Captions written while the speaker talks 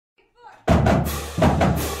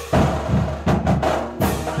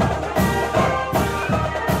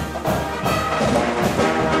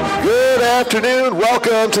afternoon.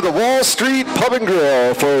 Welcome to the Wall Street Pub and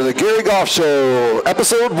Grill for the Gary Goff Show,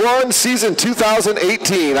 Episode 1, Season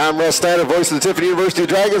 2018. I'm Russ, Snyder, voice of the Tiffin University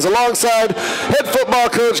Dragons, alongside head football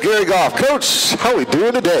coach Gary Goff. Coach, how are we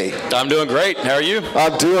doing today? I'm doing great. How are you?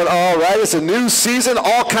 I'm doing all right. It's a new season,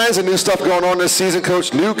 all kinds of new stuff going on this season,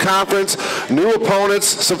 Coach. New conference, new opponents,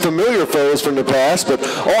 some familiar foes from the past, but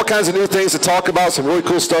all kinds of new things to talk about, some really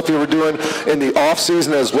cool stuff we were doing in the off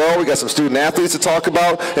season as well. We got some student athletes to talk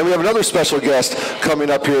about, and we have another special guest coming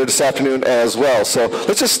up here this afternoon as well. So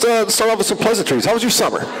let's just start off with some pleasantries. How was your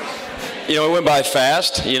summer? You know, it went by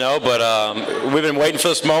fast, but we've been waiting for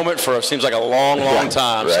this moment for, it seems like a long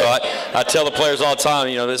time. Right. So I tell the players all the time,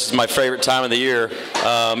 this is my favorite time of the year,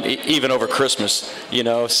 even over Christmas, So you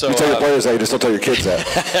tell your players that, you just don't tell your kids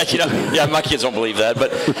that. Yeah, my kids don't believe that.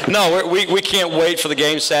 But no, we can't wait for the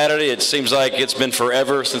game Saturday. It seems like it's been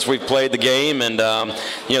forever since we've played the game. And,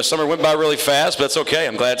 summer went by really fast, but that's okay.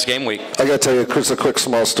 I'm glad it's game week. I got to tell you, Chris, a quick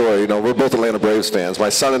small story. We're both Atlanta Braves fans. My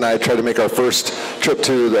son and I tried to make our first trip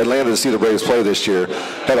to Atlanta to see the Braves play this year.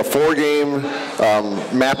 Had a 4-game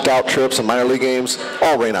mapped out trip, some minor league games,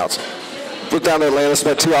 all rainouts. Went down to Atlanta,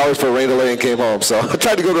 spent 2 hours for a rain delay, and came home. So I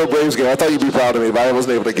tried to go to a Braves game. I thought you'd be proud of me, but I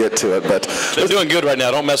wasn't able to get to it. But they're doing good right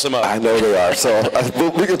now. Don't mess them up. I know they are. So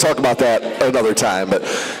we can talk about that another time. But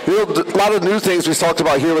a lot of new things we talked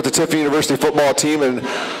about here with the Tiffin University football team, and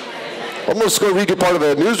I'm just going to read you part of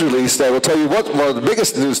a news release that will tell you what one of the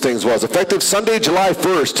biggest news things was. Effective Sunday, July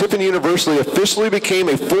 1st, Tiffin University officially became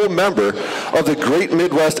a full member of the Great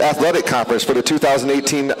Midwest Athletic Conference for the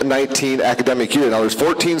 2018-19 academic year. Now, there's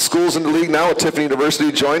 14 schools in the league now with Tiffin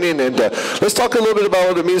University joining, and let's talk a little bit about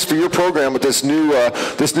what it means for your program with this new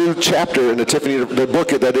chapter in the book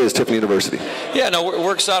that is Tiffin University. Yeah, no,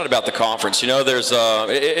 we're excited about the conference.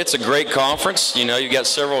 It's a great conference. You've got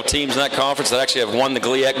several teams in that conference that actually have won the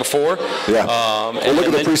GLIAC before. Yeah. Look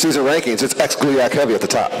at the preseason rankings. It's ex-GLIAC heavy at the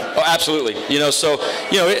top. Oh, absolutely.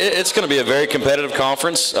 It's going to be a very competitive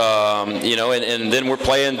conference. And then we're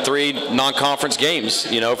playing 3 non-conference games.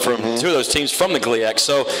 From 2 of those teams from the GLIAC.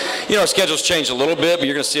 So, our schedule's changed a little bit, but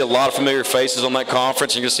you're going to see a lot of familiar faces on that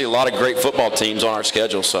conference. You're going to see a lot of great football teams on our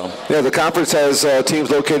schedule. So. Yeah, the conference has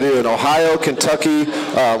teams located in Ohio, Kentucky,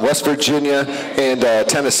 West Virginia, and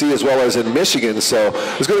Tennessee, as well as in Michigan. So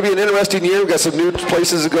it's going to be an interesting year. We've got some new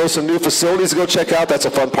places to go, some new facilities to go check out. That's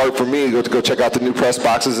a fun part for me, to go check out the new press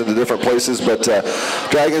boxes in the different places. But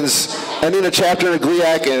Dragons ending a chapter in the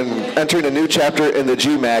GLIAC and entering a new chapter in the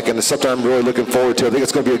GMAC, and it's something I'm really looking forward to. I think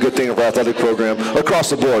it's going to be a good thing for our athletic program across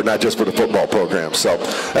the board, not just for the football program. So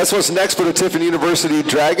that's what's next for the Tiffin University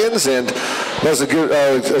Dragons, and that's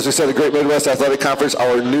as we said, the Great Midwest Athletic Conference,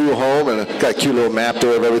 our new home, and I've got a cute little map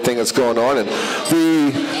there of everything that's going on. And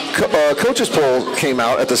the coaches poll came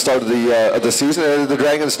out at the start of the season, and the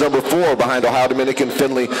Dragons number 4 behind Ohio, Dominican,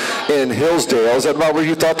 Findlay, and Hillsdale. Is that about where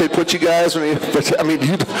you thought they'd put you guys? You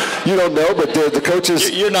don't know, but the coaches.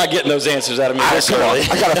 You're not getting those answers out of me. I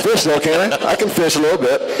got to fish though, can I? I can fish a little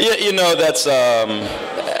bit. Yeah, that's.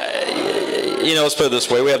 Let's put it this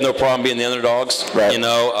way: we have no problem being the underdogs. Right.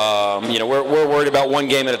 We're worried about one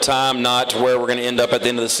game at a time, not to where we're going to end up at the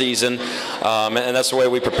end of the season, and that's the way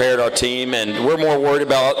we prepared our team. And we're more worried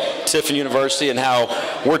about Tiffin University and how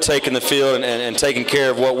we're taking the field and taking care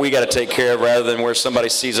of what we got to take care of, rather than where somebody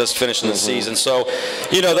sees us finishing the season. So,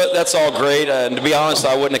 that's all great. And to be honest,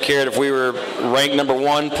 I wouldn't have cared if we were ranked number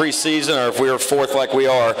 1 preseason or if we were 4th like we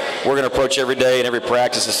are. We're going to approach every day and every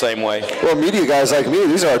practice the same way. Well, media guys like me,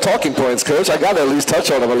 these are our talking points, Coach. I got to at least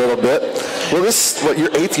touch on them a little bit. Well, this, your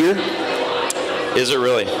 8th year? Is it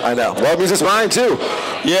really? I know. Well, it means it's mine, too.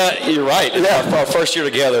 Yeah, you're right. Yeah. Our first year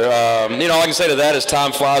together. All I can say to that is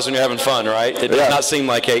time flies when you're having fun, right? It does not seem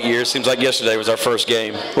like 8 years. Seems like yesterday was our first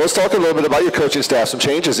game. Well, let's talk a little bit about your coaching staff. Some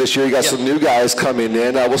changes this year. You got some new guys coming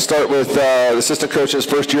in. We'll start with the assistant coach's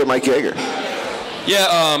first year, Mike Yeager. Yeah,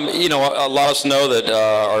 a lot of us know that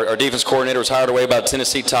our defense coordinator was hired away by the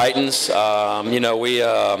Tennessee Titans.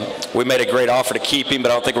 We made a great offer to keep him,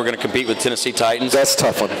 but I don't think we're going to compete with Tennessee Titans. That's a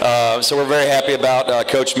tough one. So we're very happy about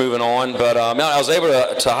Coach moving on. But I was able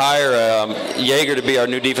to hire Yeager to be our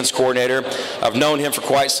new defense coordinator. I've known him for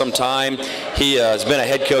quite some time. He has been a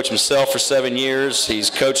head coach himself for 7 years.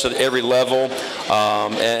 He's coached at every level.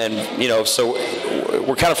 So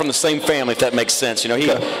we're kind of from the same family, if that makes sense. You know,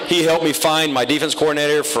 he helped me find my defense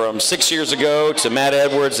coordinator from 6 years ago to Matt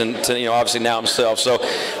Edwards and to, you know, obviously now himself. So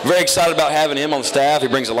very excited about having him on the staff. He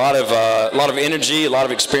brings a lot of energy, a lot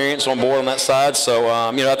of experience on board on that side.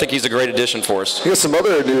 So, you know, I think he's a great addition for us. You got some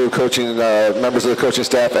other new coaching members of the coaching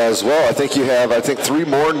staff as well. I think you have, 3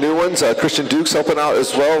 more new ones. Christian Duke's helping out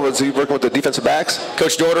as well. Was he working with the defensive backs?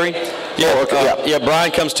 Coach Daugherty? Yeah, oh, okay, yeah.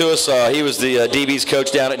 Brian comes to us. He was the DB's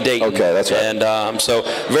coach down at Dayton. Okay, that's right. And so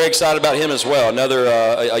very excited about him as well. Another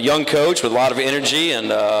a young coach with a lot of energy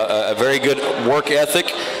and a very good work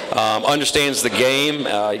ethic. Understands the game.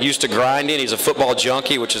 Used to grinding. He's a football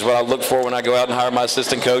junkie, which is what I look for when I go out and hire my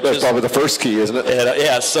assistant coaches. That's probably the first key, isn't it? And,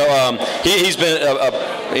 yeah. So he's been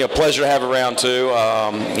a pleasure to have around too.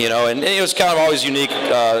 You know, and it was kind of always unique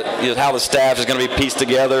you know, how the staff is going to be pieced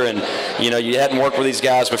together. And you know, you hadn't worked with these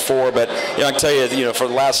guys before, but you know, I can tell you, you know, for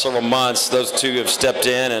the last several months, those two have stepped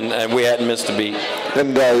in, and we hadn't missed a beat.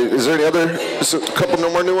 And is there any other couple no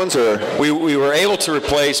more new ones, or we were able to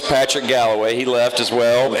replace Patrick Galloway. He left as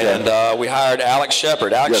well, okay. And we hired Alex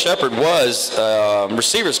Shepard. Alex Shepard was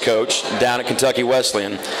receivers coach down at Kentucky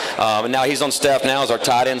Wesleyan, and now he's on staff now as our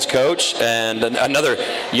tight ends coach, and another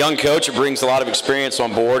young coach who brings a lot of experience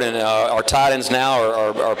on board. And our tight ends now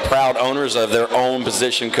are proud owners of their own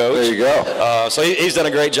position coach. There you go. So he's done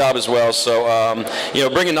a great job as well. So you know,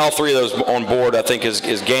 bringing all 3 of those on board, I think,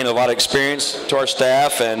 is gained a lot of experience to our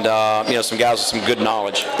staff, and you know, some guys with some good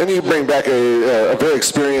knowledge. And you bring back a very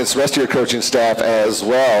experienced rest of your coaching staff as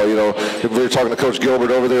well. You know, we were talking to Coach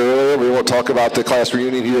Gilbert over there earlier. We won't talk about the class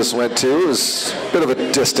reunion he just went to. It was a bit of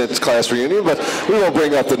a distant class reunion, but we won't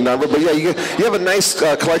bring up the number. But yeah, you have a nice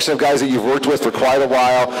collection of guys that you've worked with for quite a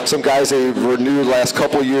while. Some guys that were new the last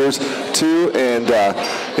couple of years too, and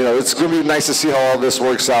you know, it's going to be nice to see how all this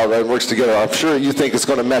works out and works together. I'm sure you think it's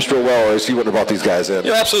going to mesh real well, or else you wouldn't have brought these guys in.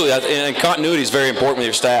 Yeah, absolutely. And continuity is very important with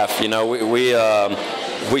your staff. You know,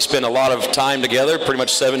 we spend a lot of time together, pretty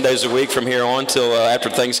much 7 days a week from here on till after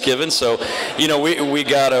Thanksgiving. So, you know, we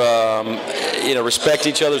got to, you know, respect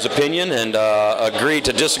each other's opinion and agree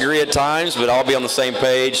to disagree at times, but all be on the same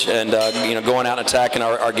page and, you know, going out and attacking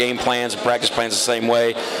our game plans and practice plans the same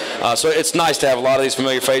way. So it's nice to have a lot of these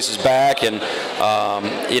familiar faces back. And,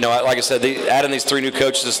 you know, like I said, adding these 3 new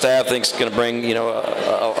coaches to staff, I think is going to bring, you know,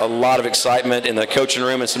 a lot of excitement in the coaching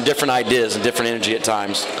room and some different ideas and different energy at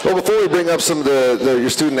times. Well, before we bring up some of your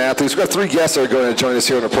student athletes, we've got 3 guests that are going to join us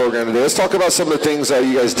here on the program today. Let's talk about some of the things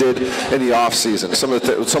you guys did in the off season, some of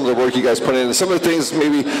the work you guys put in, and some of the things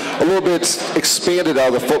maybe a little bit expanded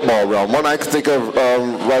out of the football realm. One I can think of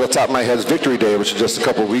right off the top of my head is Victory Day, which was just a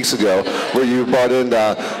couple of weeks ago, where you brought in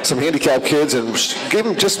some handicapped kids and gave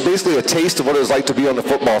them just basically a taste of what it was like to be on the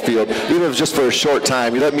football field, even if it was just for a short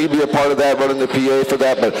time. You let me be a part of that, running the PA for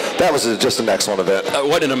that, but that was just an excellent event.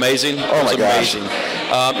 Wasn't it amazing? Oh my gosh.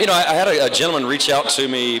 Amazing. You know, I had a gentleman reach out to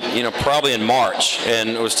me, you know, probably in March,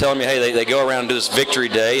 and was telling me, hey, they go around and do this Victory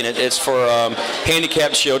Day, and it's for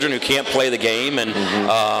handicapped children who can't play the game, and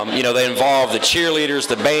you know, they involve the cheerleaders,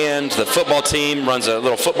 the band, the football team runs a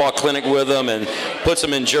little football clinic with them and puts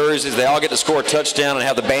them in jerseys. They all get to score a touchdown and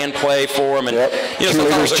have the band play for them, and you know,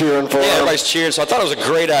 cheerleaders cheering for them. Yeah, everybody's cheering. So I thought it was a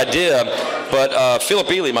great idea. But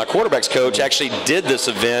Philip Ely, my quarterback's coach, actually did this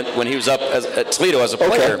event when he was up at Toledo as a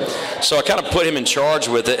player. Okay. So I kind of put him in charge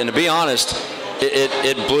with it, and to be honest,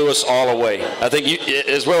 it blew us all away. I think you,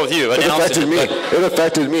 as well with you. It affected me. It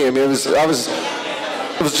affected me. I mean, I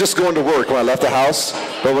was just going to work when I left the house,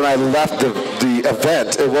 but when I left the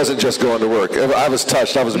event, it wasn't just going to work. I was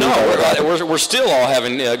touched. I was moved. No, we're still all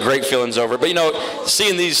having great feelings over it. But, you know,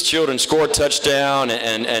 seeing these children score a touchdown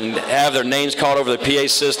and have their names called over the PA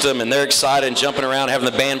system, and they're excited and jumping around, having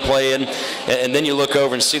the band playing, and then you look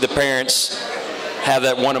over and see the parents have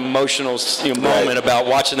that one emotional moment about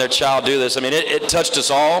watching their child do this. I mean, it touched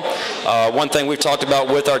us all. One thing we've talked about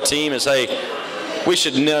with our team is, hey, we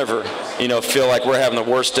should never, feel like we're having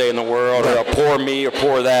the worst day in the world, or a poor me or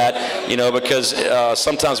poor that, because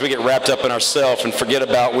sometimes we get wrapped up in ourselves and forget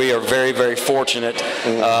about we are very, very fortunate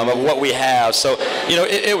of what we have. So,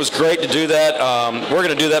 it was great to do that. We're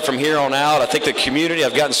going to do that from here on out. I think the community,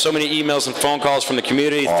 I've gotten so many emails and phone calls from the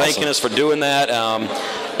community thanking us for doing that.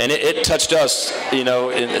 And it touched us,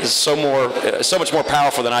 it's so much more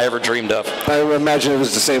powerful than I ever dreamed of. I imagine it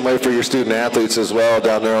was the same way for your student athletes as well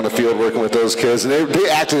down there on the field working with those kids. And they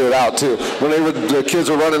acted it out too. When the kids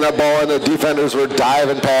were running that ball and the defenders were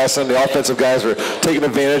diving past them, the offensive guys were taking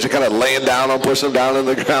advantage and kind of laying down on, pushing them down in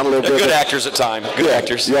the ground a little bit. Good actors at times. Good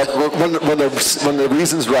actors. Yeah, when the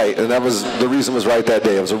reason's right, and the reason was right that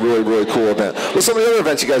day. It was a really, really cool event. What's some of the other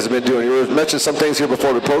events you guys have been doing? You mentioned some things here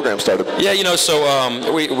before the program started. Yeah, so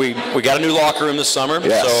we got a new locker room this summer,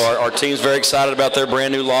 yes. so our team's very excited about their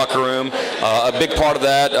brand new locker room. A big part of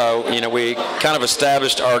that, we kind of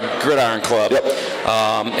established our Gridiron Club. Yep.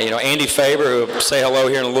 Andy Faber, who say hello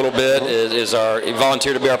here in a little bit, he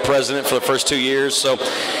volunteered to be our president for the first 2 years. So,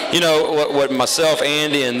 what myself,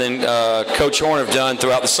 Andy, and then Coach Horn have done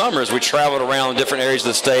throughout the summer is we traveled around different areas of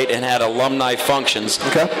the state and had alumni functions.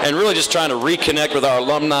 Okay. And really just trying to reconnect with our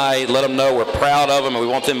alumni, let them know we're proud of them and we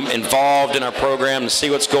want them involved in our program to see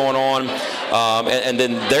what's going on. And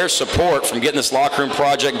then their support from getting this locker room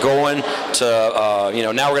project going to,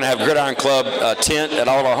 now we're going to have Gridiron Club tent at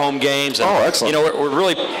all of our home games. And, excellent. We're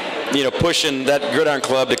really pushing that Gridiron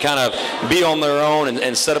Club to kind of be on their own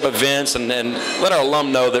and set up events and let our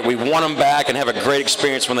alum know that we want them back and have a great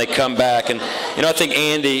experience when they come back. And, I think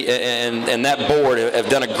Andy and that board have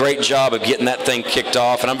done a great job of getting that thing kicked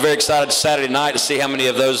off. And I'm very excited Saturday night to see how many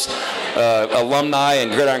of those alumni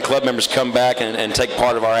and Gridiron Club members come back and take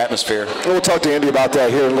part of our atmosphere. We'll talk to Andy about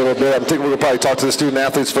that here in a little bit. I'm thinking we'll probably talk to the student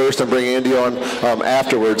athletes first and bring Andy on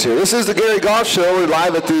afterwards here. This is the Gary Goff Show. We're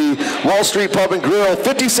live at the Wall Street Pub and Grill.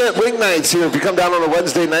 50-cent wing nights here. If you come down on a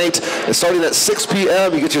Wednesday night, it's starting at 6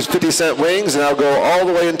 p.m. You get your 50-cent wings, and I'll go all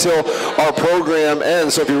the way until our program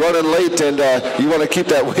ends. So if you're running late and you want to keep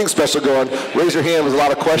that wing special going, raise your hand with a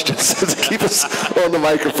lot of questions to keep us on the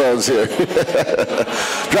microphones here.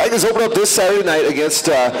 Dragons open up this Saturday night against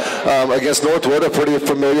Northwood, a pretty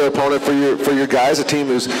familiar opponent for your guys, a team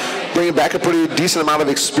who's bringing back a pretty decent amount of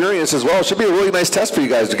experience as well. It should be a really nice test for you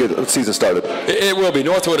guys to get the season started. It will be.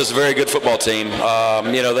 Northwood is a very good football team.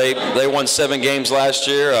 They won 7 games last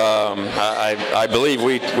year. I believe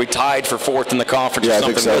we tied for 4th in the conference or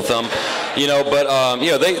something with them.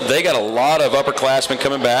 They got a lot of upperclassmen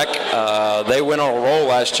coming back. They went on a roll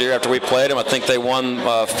last year after we played them. I think they won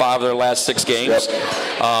 5 of their last 6 games.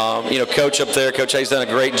 Yep. Coach up there, Coach Hayes, done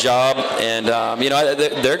a great job, and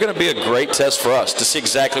they're going to be a great test for us to see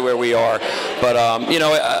exactly where we are. But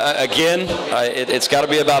it's got to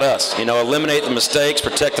be about us. Eliminate the mistakes,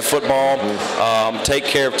 protect the football, take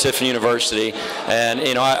care of Tiffin University, and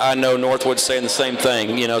I know Northwood's saying the same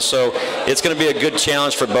thing. So it's going to be a good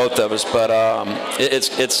challenge for both of us. But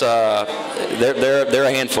they're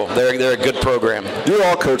a handful. They're a good program. You're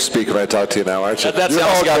all coach speak when I talk to you now, aren't you? That's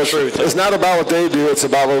all God's truth. It's not about what they do; it's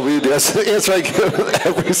about what we do. That's the answer I give with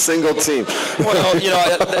every single team.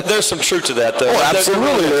 Well, there's some truth to that, though. Oh,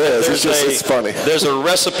 absolutely there is. It's funny. There's a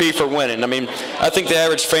recipe for winning. I think the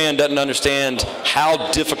average fan doesn't understand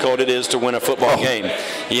how difficult it is to win a football game.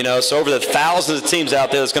 So over the thousands of teams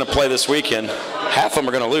out there that's going to play this weekend, half of them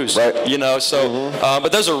are going to lose. Right.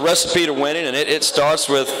 But there's a recipe to winning, and it starts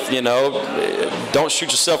with, don't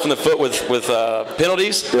shoot yourself in the foot with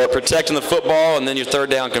penalties, protecting the football, and then your 3rd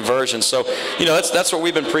down conversion. So, that's what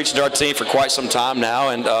we've been preaching to our team for quite some time now.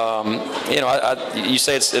 And, you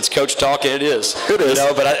say it's coach talk, and it is. It is.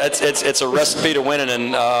 But it's a recipe to winning,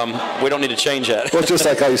 and we don't need to change that. Well, just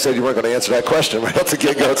like how you said you weren't going to answer that question right off the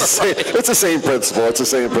get-go. It's the same principle. It's the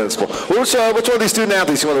same principle. Well, which one of these student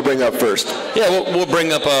athletes you want to bring up first? Yeah, we'll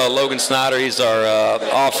bring up Logan Snyder. He's our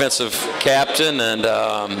offensive captain, and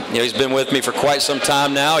he's been with me for quite some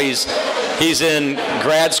time now. He's in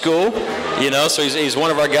grad school, so he's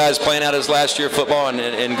one of our guys playing out his last year of football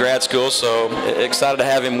in grad school. So excited to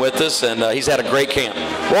have him with us, and he's had a great camp.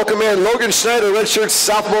 Welcome in Logan Snyder, redshirt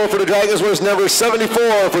sophomore for the Dragons, wears number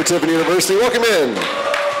 74 for Tiffin University. Welcome in.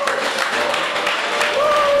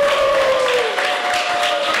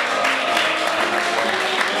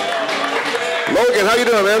 Logan, how you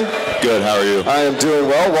doing, man? Good, how are you? I am doing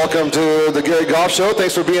well. Welcome to the Gary Goff Show.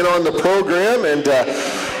 Thanks for being on the program, and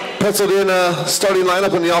penciled in a starting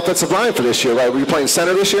lineup in the offensive line for this year, right? Were you playing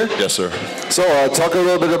center this year? Yes, sir. So talk a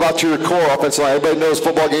little bit about your core offensive line. Everybody knows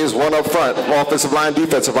football games, one up front, offensive line,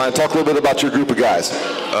 defensive line. Talk a little bit about your group of guys.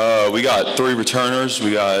 We got 3 returners.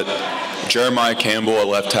 We got Jeremiah Campbell at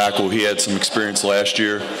left tackle. He had some experience last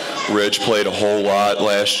year. Ridge played a whole lot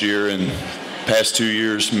last year, and past 2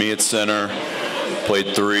 years, me at center,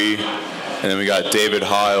 played 3. And then we got David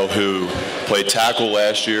Heil, who played tackle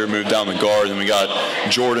last year, moved down the guard. And we got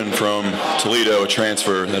Jordan from Toledo, a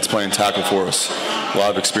transfer, that's playing tackle for us. A lot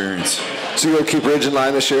of experience. So you're going to keep Ridge in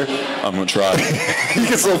line this year? I'm going to try. He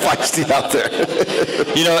gets a little feisty out there.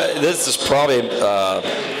 This is probably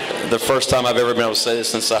the first time I've ever been able to say this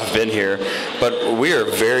since I've been here, but we are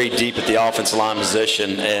very deep at the offensive line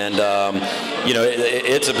position, and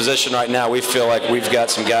it's a position right now we feel like we've got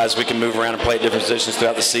some guys we can move around and play at different positions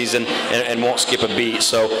throughout the season and won't skip a beat.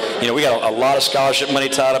 So we got a lot of scholarship money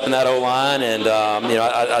tied up in that O-line, and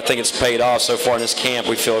I think it's paid off so far in this camp.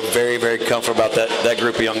 We feel very, very comfortable about that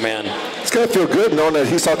group of young men. It's going to feel good knowing that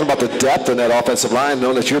he's talking about the depth in that offensive line,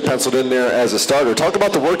 knowing that you're penciled in there as a starter. Talk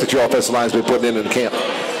about the work that your offensive line has been putting in camp.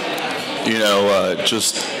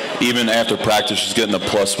 Just even after practice, just getting the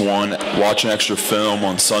 +1, watching extra film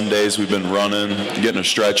on Sundays. We've been running, getting a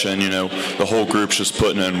stretch in. The whole group's just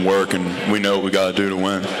putting in work, and we know what we got to do to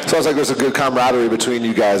win. Sounds like there's a good camaraderie between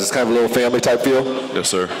you guys. It's kind of a little family type feel. Yes,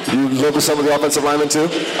 sir. You live with some of the offensive linemen too?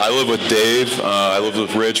 I live with Dave. I lived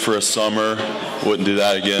with Rich for a summer. Wouldn't do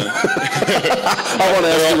that again.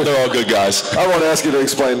 They're all good guys. I want to ask you to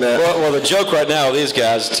explain that. Well, the joke right now, these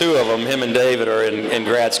guys, two of them, him and David, are in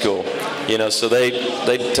grad school. So they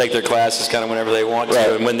take their classes kind of whenever they want to. Right.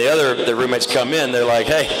 And when the roommates come in, they're like,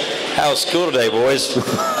 "Hey, how's school today, boys?"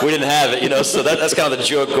 We didn't have it, So that's kind of the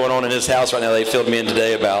joke going on in his house right now. They filled me in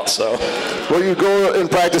today about. So. Well, you go in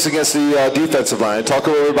practice against the defensive line. Talk a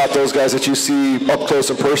little bit about those guys that you see up close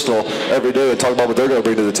and personal every day, and talk about what they're going to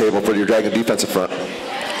bring to the table for your Dragon defensive front.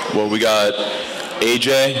 Well, we got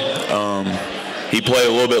AJ. He played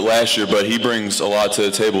a little bit last year, but he brings a lot to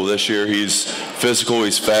the table this year. He's physical,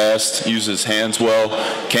 he's fast, uses hands well.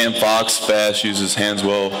 Cam Fox, fast, uses hands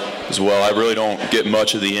well as well. I really don't get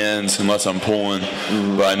much of the ends unless I'm pulling,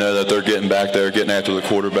 but I know that they're getting back there, getting after the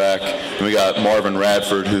quarterback. And we got Marvin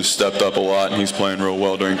Radford, who's stepped up a lot, and he's playing real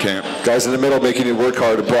well during camp. Guys in the middle making you work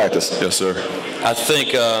hard in practice. Yes, sir. I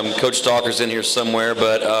think Coach Stalker's in here somewhere,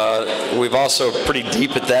 but we've also pretty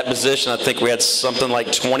deep at that position. I think we had something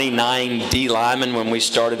like 29 D linemen when we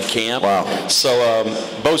started camp. Wow. So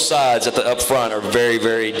both sides up front are very,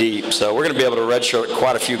 very deep. So we're going to be able to redshirt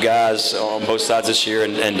quite a few guys on both sides this year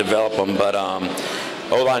and develop them. But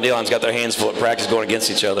O-line, D-line's got their hands full at practice going against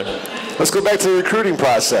each other. Let's go back to the recruiting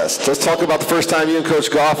process. Let's talk about the first time you and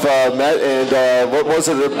Coach Goff met, and what was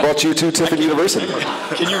it that brought you to Tiffin University?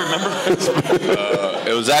 Can you remember?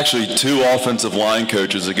 It was actually 2 offensive line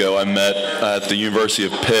coaches ago. I met at the University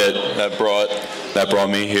of Pitt. That brought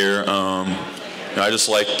me here. I just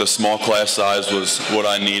liked the small class size was what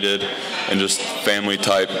I needed, and just family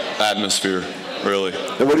type atmosphere, really.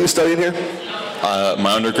 And what are you studying here?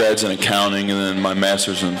 My undergrad's in accounting, and then my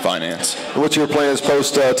master's in finance. And what's your plans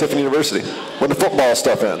post Tiffin University when the football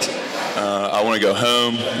stuff ends? I want to go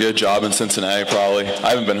home, get a job in Cincinnati probably. I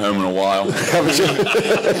haven't been home in a while. Haven't you?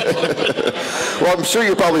 Well, I'm sure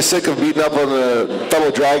you're probably sick of beating up on the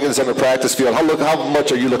fellow Dragons on the practice field. How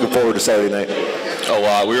much are you looking forward to Saturday night? A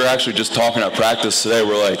lot. We were actually just talking at practice today.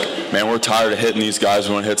 We're like, man, we're tired of hitting these guys.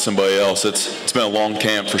 We want to hit somebody else. It's been a long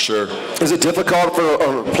camp for sure. Is it difficult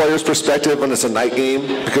from a player's perspective when it's a night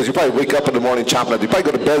game? Because you probably wake up in the morning chomping at. You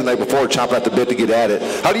probably go to bed the night before chomping at the bit to get at it.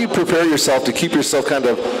 How do you prepare yourself to keep yourself kind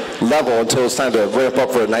of level until it's time to ramp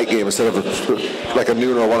up for a night game instead of like a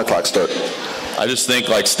noon or 1 o'clock start? I just think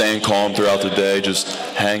like staying calm throughout the day, just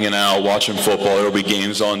hanging out, watching football. There'll be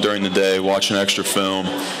games on during the day, watching extra film.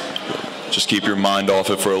 Just keep your mind off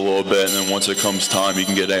it for a little bit, and then once it comes time, you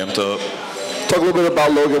can get amped up. Talk a little bit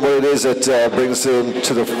about Logan, what it is that brings him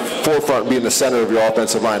to the forefront, being the center of your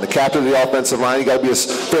offensive line. The captain of the offensive line, you got to be a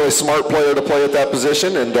fairly smart player to play at that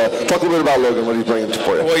position. And talk a little bit about Logan, what he's bringing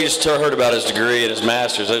for you. Well, you just heard about his degree and his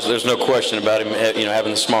master's. There's no question about him,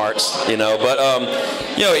 having the smarts,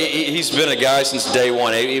 But, he's been a guy since day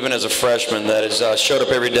one, even as a freshman, that has showed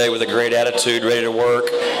up every day with a great attitude, ready to work,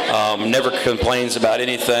 never complains about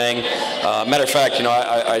anything. Matter of fact,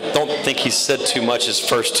 I don't think he said too much his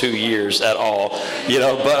first 2 years at all.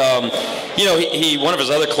 But he one of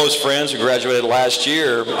his other close friends who graduated last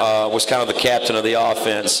year was kind of the captain of the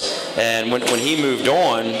offense, and when he moved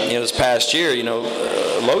on, this past year,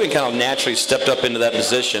 Logan kind of naturally stepped up into that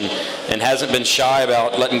position and hasn't been shy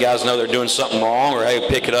about letting guys know they're doing something wrong, or hey,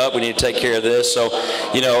 pick it up, we need to take care of this. So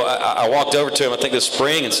I walked over to him I think this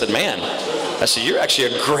spring and said, man, I said, you're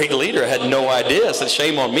actually a great leader. I had no idea. I said,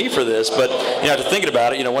 shame on me for this. But after thinking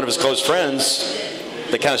about it, one of his close friends,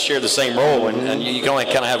 they kind of share the same role, and you can only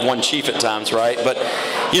kind of have one chief at times, right? But,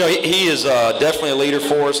 he is definitely a leader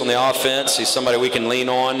for us on the offense. He's somebody we can lean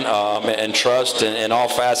on and trust in all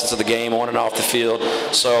facets of the game, on and off the field.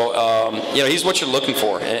 So, he's what you're looking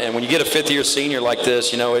for. And when you get a fifth-year senior like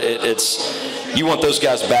this, you want those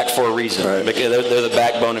guys back for a reason, right? Because they're the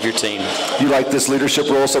backbone of your team. You like this leadership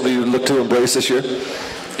role, something you look to embrace this year?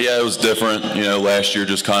 Yeah, it was different. Last year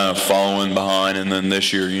just kind of following behind, and then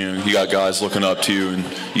this year, you got guys looking up to you, and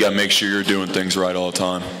you got to make sure you're doing things right all the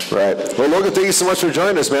time. Right. Well, Logan, thank you so much for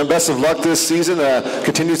joining us, man. Best of luck this season.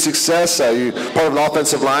 Continued success. You're part of an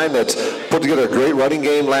offensive line that's put together a great running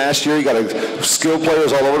game last year. You got skilled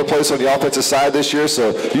players all over the place on the offensive side this year, so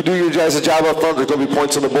you do your guys' job up front. There's going to be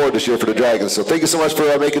points on the board this year for the Dragons. So thank you so much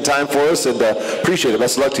for making time for us, and appreciate it.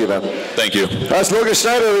 Best of luck to you, man. Thank you. That's Logan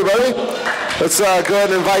Snyder, everybody. Let's go ahead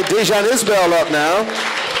and invite Dejan Isbell up now,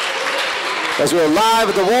 as we're live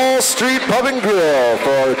at the Wall Street Pub and Grill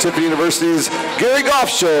for Tiffin University's Gary Goff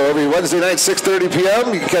Show every Wednesday night, 6:30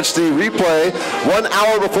 p.m. You can catch the replay 1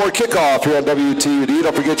 hour before kickoff here on WTUD.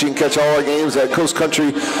 Don't forget you can catch all our games at Coast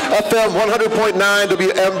Country FM 100.9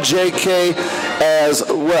 WMJK as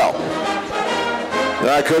well. All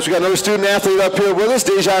right, Coach, we got another student athlete up here with us,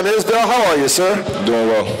 Dejan Isbell. How are you, sir? Doing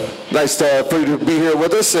well. Nice for you to be here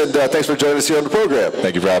with us, and thanks for joining us here on the program.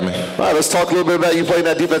 Thank you for having me. All right, let's talk a little bit about you playing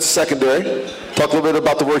that defensive secondary. Talk a little bit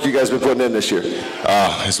about the work you guys have been putting in this year.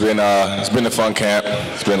 It's been a fun camp.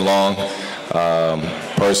 It's been long.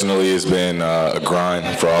 Personally, it's been a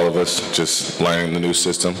grind for all of us, just learning the new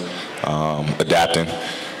system, adapting,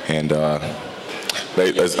 and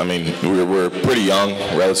we're pretty young,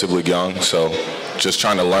 relatively young, so just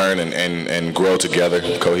trying to learn and grow together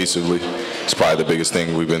cohesively. It's probably the biggest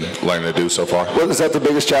thing we've been learning to do so far. Is that the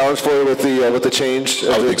biggest challenge for you with the change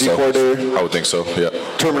of the D coordinator? I would think so, yeah.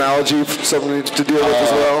 Terminology, something to deal with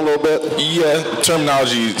as well a little bit? Yeah,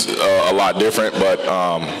 terminology is a lot different, but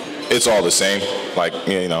it's all the same. Like,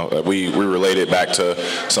 we related back to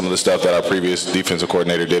some of the stuff that our previous defensive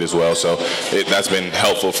coordinator did as well. So that's been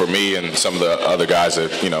helpful for me and some of the other guys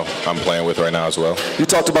that, I'm playing with right now as well. You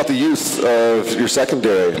talked about the youth of your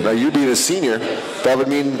secondary. Now, you being a senior, that would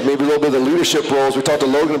mean maybe a little bit of the leadership roles. We talked to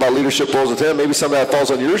Logan about leadership roles with him. Maybe some of that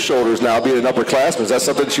falls on your shoulders now, being an upperclassman. Is that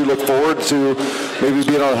something that you look forward to, maybe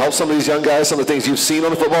being able to help some of these young guys, some of the things you've seen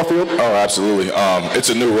on the football field? Oh, absolutely. It's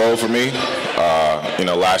a new role for me.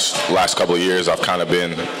 Last couple of years, I've kind of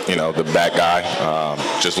been, the back guy,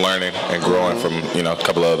 just learning and growing from, a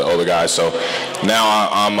couple of the older guys. So now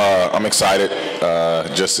I'm excited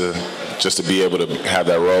just to be able to have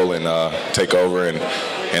that role and take over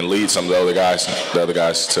and lead some of the other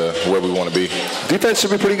guys to where we want to be. Defense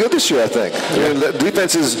should be pretty good this year, I think. Yeah. I mean, the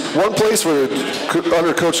defense is one place where,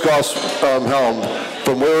 under Coach Goff's helm,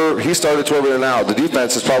 from where he started to where we are now, the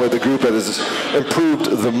defense is probably the group that has improved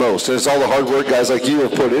the most. And it's all the hard work guys like you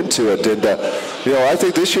have put into it. And I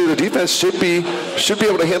think this year the defense should be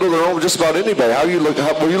able to handle their own with just about anybody.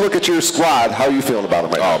 When you look at your squad, how are you feeling about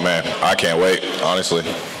them right now? Oh man, I can't wait. Honestly,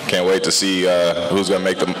 can't wait to see who's gonna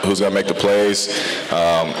make the plays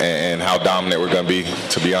and how dominant we're gonna be.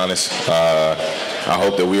 To be honest, I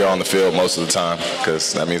hope that we are on the field most of the time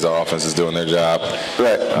because that means our offense is doing their job.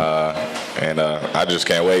 Right. I just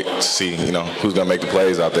can't wait to see who's gonna make the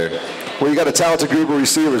plays out there. Well, you got a talented group of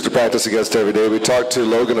receivers to practice against every day. We talked to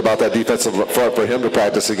Logan about that defensive front for him to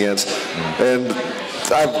practice against, and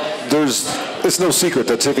it's no secret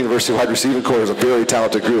that Tiffin University wide receiving corps is a very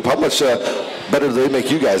talented group. How much better do they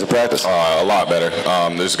make you guys in practice? A lot better.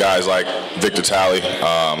 There's guys like Victor Talley,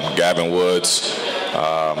 Gavin Woods,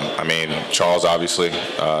 Charles, obviously,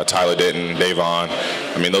 Tyler Ditton, Davon.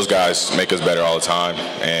 Those guys make us better all the time.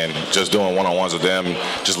 And just doing one-on-ones with them,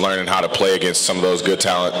 just learning how to play against some of those good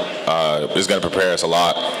talent is going to prepare us a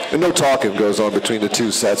lot. And no talking goes on between the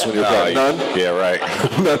two sets when you're playing. None? Yeah, right.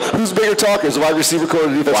 Who's bigger talkers, the wide receiver corps or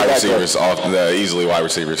the defensive back? Wide receivers, easily wide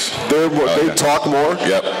receivers. They talk more?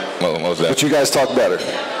 Yep. Most but you guys talk better?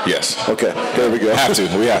 Yes. Okay, there we go.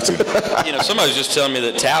 We have to. Somebody was just telling me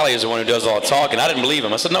that Tally is the one who does all the talking. I didn't believe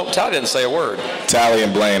him. I said, no, Tally didn't say a word. Tally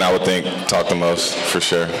and Blaine, I would think, talk the most, for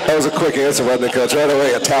sure. That was a quick answer, wasn't it, Coach? Right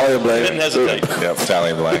away, Tally and Blaine. Didn't hesitate. Yep,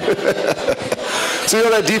 Tally and Blaine. So you're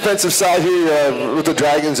on that defensive side here with the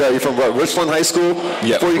Dragons. You're from Richland High School?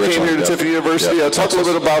 Yeah. Before you came here to Tiffin University. Talk a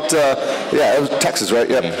little bit about, it was Texas, right?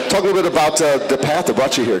 Yeah. Mm-hmm. Talk a little bit about the path that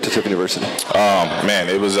brought you here to Tiffin University. Man,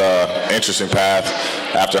 it was an interesting path.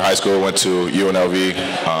 After high school, went to UNLV,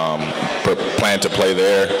 planned to play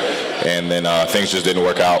there, and then things just didn't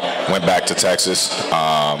work out. Went back to Texas,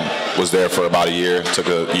 was there for about a year, took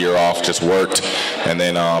a year off, just worked, and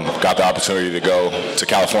then got the opportunity to go to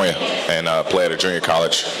California and play at a junior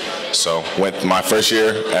college. So went my first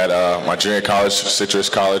year at my junior college, Citrus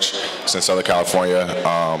College, it's in Southern California.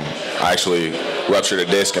 I actually ruptured a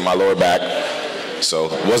disc in my lower back. So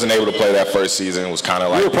wasn't able to play that first season. It was kind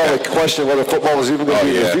of like... You were probably questioning whether football was even going to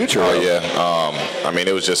be in the future. Oh, yeah.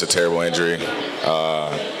 It was just a terrible injury.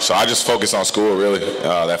 So I just focused on school, really,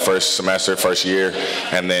 that first semester, first year.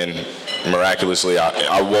 And then miraculously,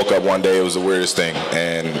 I woke up one day, it was the weirdest thing,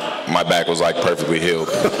 and my back was like perfectly healed.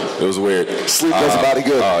 It was weird. Sleep does the body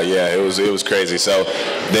good. Oh yeah, it was crazy. So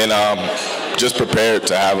then just prepared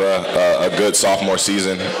to have a good sophomore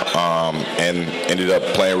season, and ended up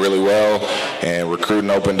playing really well, and recruiting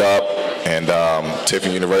opened up, and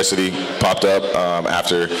Tiffin University popped up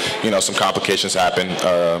after some complications happened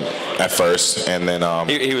at first, and then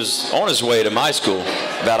he was on his way to my school,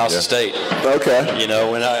 Valdosta State. Okay.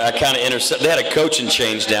 When I kind of intercepted, they had a coaching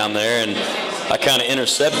change down there, and I kind of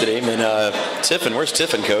intercepted him. And Tiffin, where's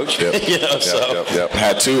Tiffin, coach? Yep. Yep.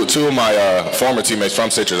 Had two of my former teammates from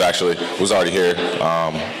Citrus actually was already here.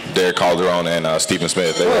 Derek Calderon and Stephen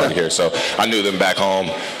Smith, they were already here. So I knew them back home,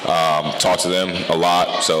 talked to them a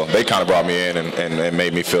lot. So they kind of brought me in and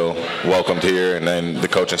made me feel welcomed here. And then the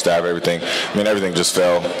coaching staff, everything. I mean, everything just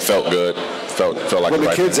felt good. Felt like when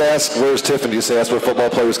the kids ask, where's Tiffin, do you say that's where football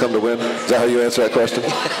players come to win? Is that how you answer that question?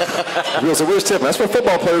 People say, where's Tiffin? That's where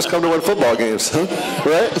football players come to win football games.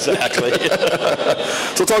 Right? Exactly.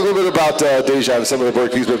 So talk a little bit about Dejan and some of the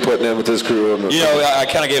work he's been putting in with his crew. I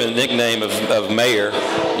kind of gave him a nickname of Mayor.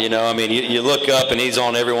 You look up and he's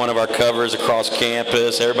on every one of our covers across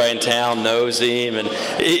campus. Everybody in town knows him, and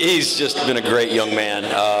he's just been a great young man.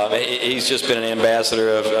 He's just been an ambassador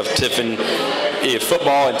of Tiffin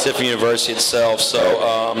football and Tiffin University itself.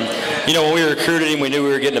 So, when we recruited him, we knew we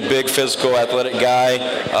were getting a big, physical, athletic guy.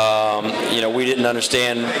 We didn't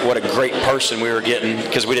understand what a great person we were getting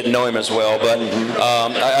because we didn't know him as well. But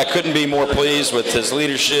I couldn't be more pleased with his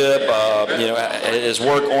leadership, his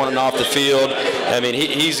work on and off the field. I mean,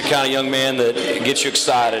 he's the kind of young man that gets you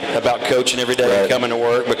excited about coaching every day and coming to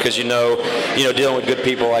work because dealing with good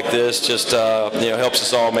people like this just helps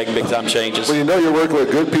us all make big-time changes. Well, you're working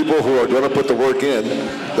with good people who are going to put the work in.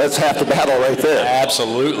 That's half the battle right there.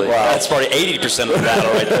 Absolutely. Wow. That's probably 80% of the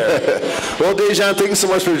battle right there. Well, Dejan, thank you so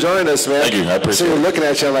much for joining us, man. Thank you. I appreciate it. So looking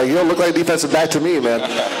at you, I'm like, you don't look like a defensive back to me, man.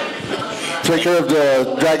 Take care of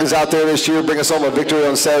the Dragons out there this year. Bring us home a victory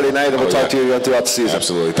on Saturday night, and we'll talk to you throughout the season.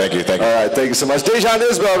 Absolutely. Thank you. All right. Thank you so much. Dejan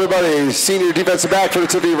Isbell, everybody, senior defensive back for the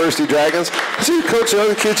Tiffin University Dragons. See you coach the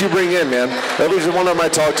other kids you bring in, man. Every one of them I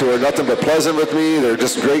talk to are nothing but pleasant with me. They're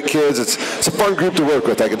just great kids. It's a fun group to work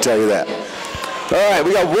with, I can tell you that. All right.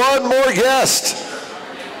 We got one more guest.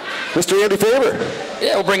 Mr. Andy Faber.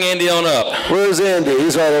 Yeah, we'll bring Andy on up. Where's Andy?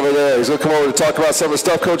 He's right over there. He's going to come over to talk about some of the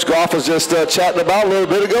stuff Coach Goff was just chatting about a little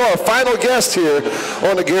bit ago. Our final guest here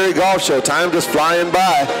on the Gary Goff Show. Time just flying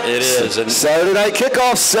by. It is. And Saturday night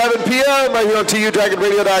kickoff, 7 p.m. right here on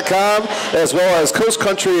TUDragonRadio.com, as well as Coast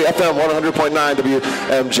Country FM 100.9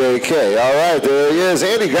 WMJK. All right, there he is.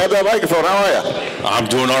 Andy, grab that microphone. How are you? I'm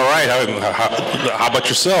doing all right. How about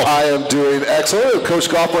yourself? I am doing excellent. Coach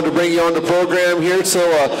Goff wanted to bring you on the program here, so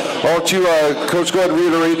why don't you, Coach, go ahead and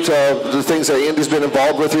reiterate the things that Andy's been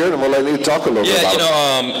involved with here, and we'll let you talk a little bit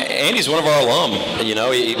about it. Andy's one of our alum.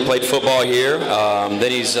 He played football here.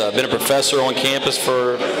 Then he's been a professor on campus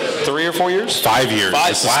for 3 or 4 years? 5 years.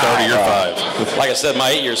 This is the start of year 5. Like I said,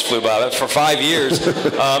 my 8 years flew by, but for 5 years.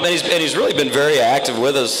 And he's really been very active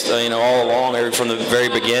with us, all along, from the very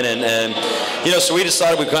beginning. And, so we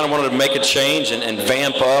decided we kind of wanted to make a change and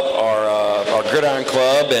vamp up our Gridiron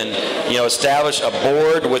Club and, establish a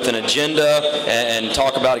board with an agenda and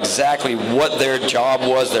talk about exactly what their job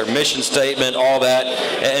was, their mission statement, all that.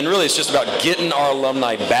 And really it's just about getting our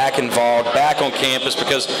alumni back involved, back on campus,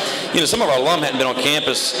 because, some of our alum hadn't been on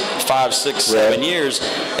campus 5, 6, 7 years.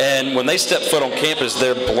 And when they step foot on campus,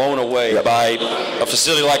 they're blown away by a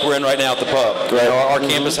facility like we're in right now at the pub. Our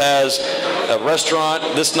campus has a restaurant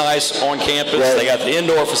this nice on campus. They got the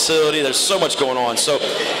indoor facility. There's so much going on. So,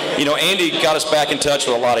 Andy got us back in touch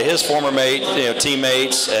with a lot of his former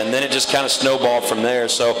teammates, and then it just kind of snowballed from there.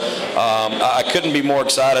 So I couldn't be more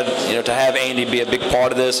excited, to have Andy be a big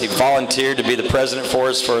part of this. He volunteered to be the president for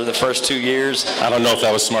us for the first 2 years. I don't know if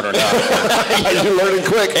that was smart or not. You're learning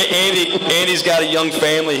quick. Andy's got a young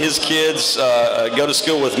family. His kids go to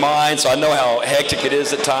school with mine, so I know how hectic it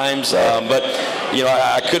is at times. But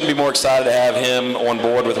I couldn't be more excited to have him on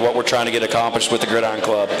board with what we're trying to get accomplished with the Gridiron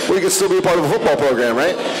Club. Well, you can still be a part of a football program,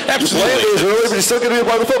 right? Absolutely. You're playing days early, but you're still going to be a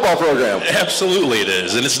part of the football program. Absolutely it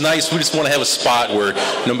is. And it's nice. We just want to have a spot where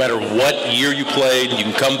no matter what year you played, you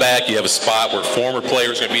can come back. You have a spot where former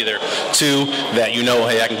players are going to be there too, that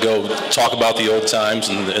hey, I can go talk about the old times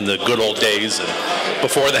and the good old days and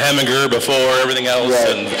before the Heminger, before everything else,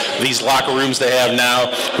 and these locker rooms they have now.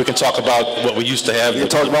 We can talk about what we used to have. You can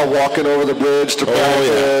talk about walking over the bridge to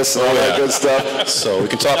practice and all that good stuff. So we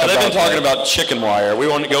can talk about they've been talking about chicken wire. We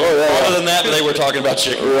won't go farther than that, but they were talking about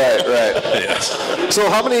chicken. Right. Yes. So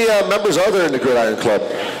how many members are there in the Gridiron Club?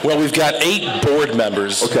 Well, we've got 8 board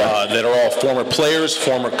members that are all former players,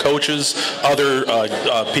 former coaches, other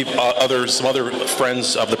people, some other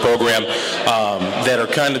friends of the program that are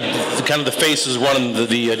kind of the faces running the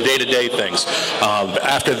day-to-day things.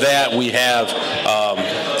 After that, we have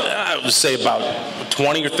I would say about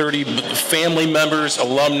 20 or 30 family members,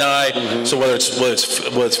 alumni. So whether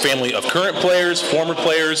it's family of current players, former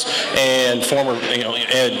players, and former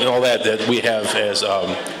and all that we have as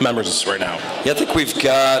members right now. Yeah, I think we've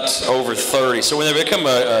got over 30. So when they become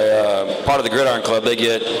a part of the Gridiron Club, they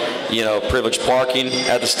get privileged parking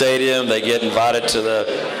at the stadium. They get invited to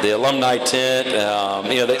the alumni tent.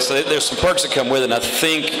 So there's some perks that come with it. And I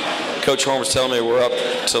think Coach Horn was telling me we're up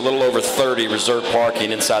to a little over 30 reserved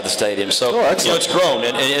parking inside the stadium. So it's grown,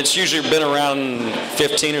 and it's usually been around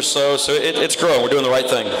 15 or so. So it's grown. We're doing the right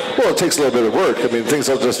thing. Well, it takes a little bit of work. I mean, things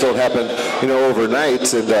just don't happen,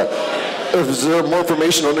 overnight. And is there more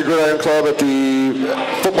information on the Gridiron Club at the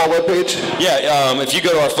football webpage? Yeah, if you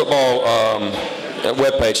go to our football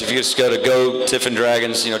webpage, if you just go to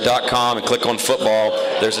gottiffindragons.com and click on football,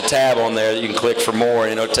 there's a tab on there that you can click for more,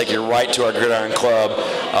 and it'll take you right to our Gridiron Club.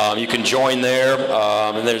 You can join there,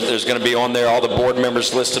 and there's going to be on there all the board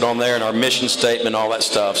members listed on there and our mission statement, all that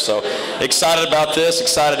stuff. So excited about this.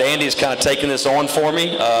 Excited Andy's kind of taking this on for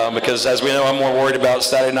me because, as we know, I'm more worried about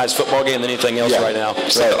Saturday night's football game than anything else right now.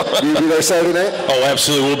 So. Right. Will you be there Saturday night? Oh,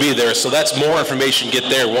 absolutely. We'll be there. So that's more information. Get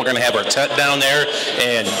there. We're going to have our tent down there,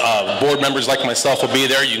 and board members like myself will be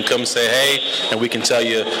there. You can come and say hey, and we can tell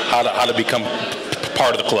you how to become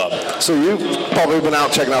part of the club. So you've probably been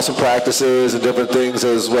out checking out some practices and different things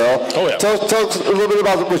as well. Oh, yeah. Tell us a little bit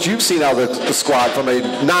about what you've seen out of the squad from a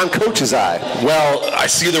non-coach's eye. Well, I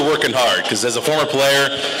see they're working hard because as a former player,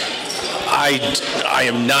 I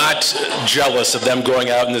am not jealous of them going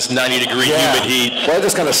out in this 90-degree humid heat. Well, I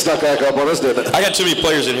just kind of snuck back up on us, didn't it? I got too many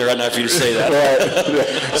players in here right now for you to say that.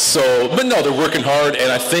 Right. So, but no, they're working hard, and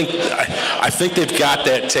I think they've got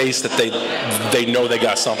that taste that they know they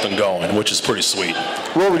got something going, which is pretty sweet.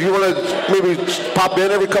 Well, would you want to maybe pop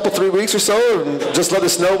in every couple, 3 weeks or so, and just let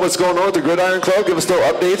us know what's going on with the Gridiron Club? Give us little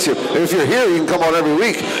updates. And if you're here, you can come on every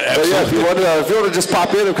week. Absolutely. But yeah, if you want to just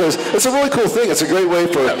pop in, because it's a really cool thing. It's a great way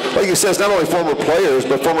for, like you said, it's not only former players,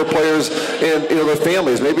 but former players and their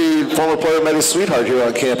families. Maybe former player met his sweetheart here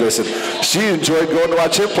on campus, and she enjoyed going to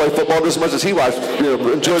watch him play football just as much as he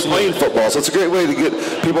enjoys playing football. So it's a great way to get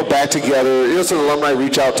people back together. It's an alumni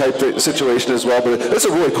reach out type situation as well, but it's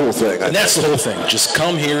a really cool thing. And that's the whole thing. Just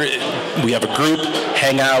come here. We have a group,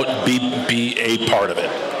 hang out, be a part of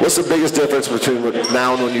it. What's the biggest difference between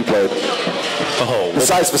now and when you played? Oh,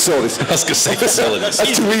 besides facilities. I was going to say facilities.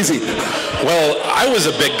 That's too easy. Well, I was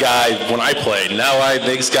a big guy when I played. Now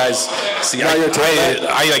these guys, see,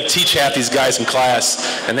 I teach half these guys in class,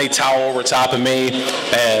 and they tower over top of me,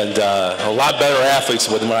 and a lot better athletes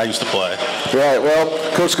than when I used to play. Right. Well,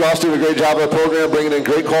 Coach Goff's doing a great job of the program, bringing in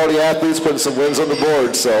great quality athletes, putting some wins on the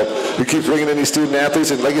board. So he keeps bringing in these student athletes,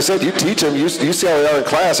 and like you said, you teach them. You see how they are in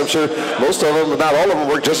class. I'm sure most of them, but not all of them,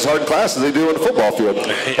 work just as hard in class as they do on the football field.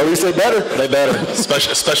 At least they better. They better,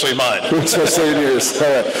 especially mine. Especially in yours. All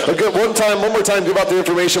right. Okay, one more time, give out the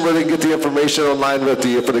information where they can get the information online for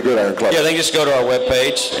the Gridiron Club. Yeah, they can just go to our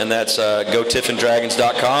webpage, and that's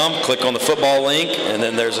gottiffindragons.com. Click on the football link, and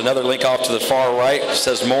then there's another link off to the far right that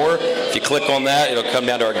says more. If you click on that, it'll come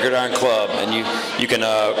down to our Gridiron Club, and you can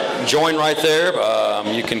join right there.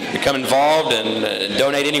 You can become involved and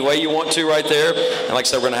donate any way you want to right there. And like I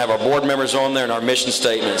said, we're going to have our board members on there and our mission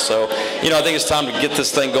statement. So, I think it's time to get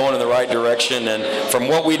this thing going in the right direction. And from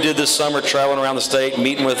what we did this summer, traveling around the state,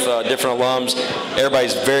 meeting with different alums,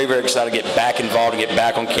 everybody's very, very excited to get back involved and get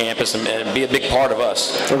back on campus and be a big part of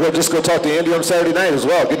us. So we'll just go talk to Andy on Saturday night as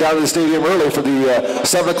well. Get down to the stadium early for the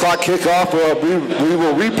 7 o'clock kickoff. We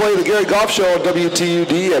will replay the Gary Goff Show on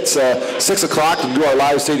WTUD at 6 o'clock and do our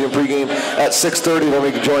live stadium pregame at 6:30 when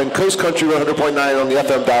we can join Coast Country 100.9 on the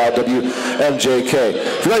FM dial WMJK.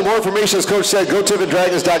 If you'd like more information, as Coach said,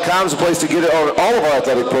 gottiffindragons.com is a place to get it on all of our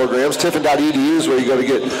athletic programs. Tiffin.edu is where you go to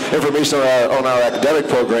get information on our academic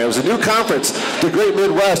programs. The new conference, the Great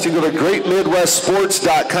Midwest, you can go to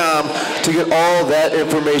greatmidwestsports.com to get all that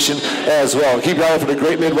information as well. Keep your eye out for the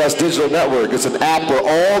Great Midwest Digital Network. It's an app where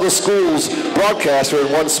all the schools broadcast are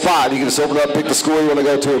in one spot. You can just open it up, pick the school you want to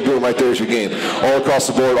go to, and boom, right there's your game. All across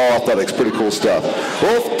the board, all athletics. Pretty cool stuff.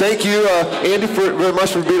 Well, thank you, Andy, very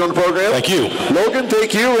much for being on the program. Thank you. Logan,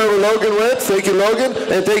 thank you. Wherever Logan went, thank you, Logan.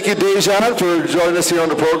 And thank you, Dejan, for joining us here on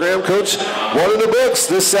the program. Coach, one in the books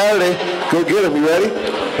this Saturday. Go get him. You ready?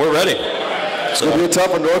 We're ready. It's going to be a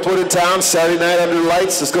tough one. Northwood in town, Saturday night under the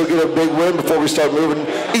lights. Let's go get a big win before we start moving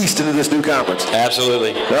east into this new conference.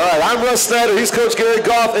 Absolutely. All right, I'm Russ Snyder. He's Coach Gary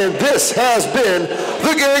Goff, and this has been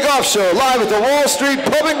the Gary Goff Show, live at the Wall Street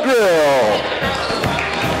Pub and Grill.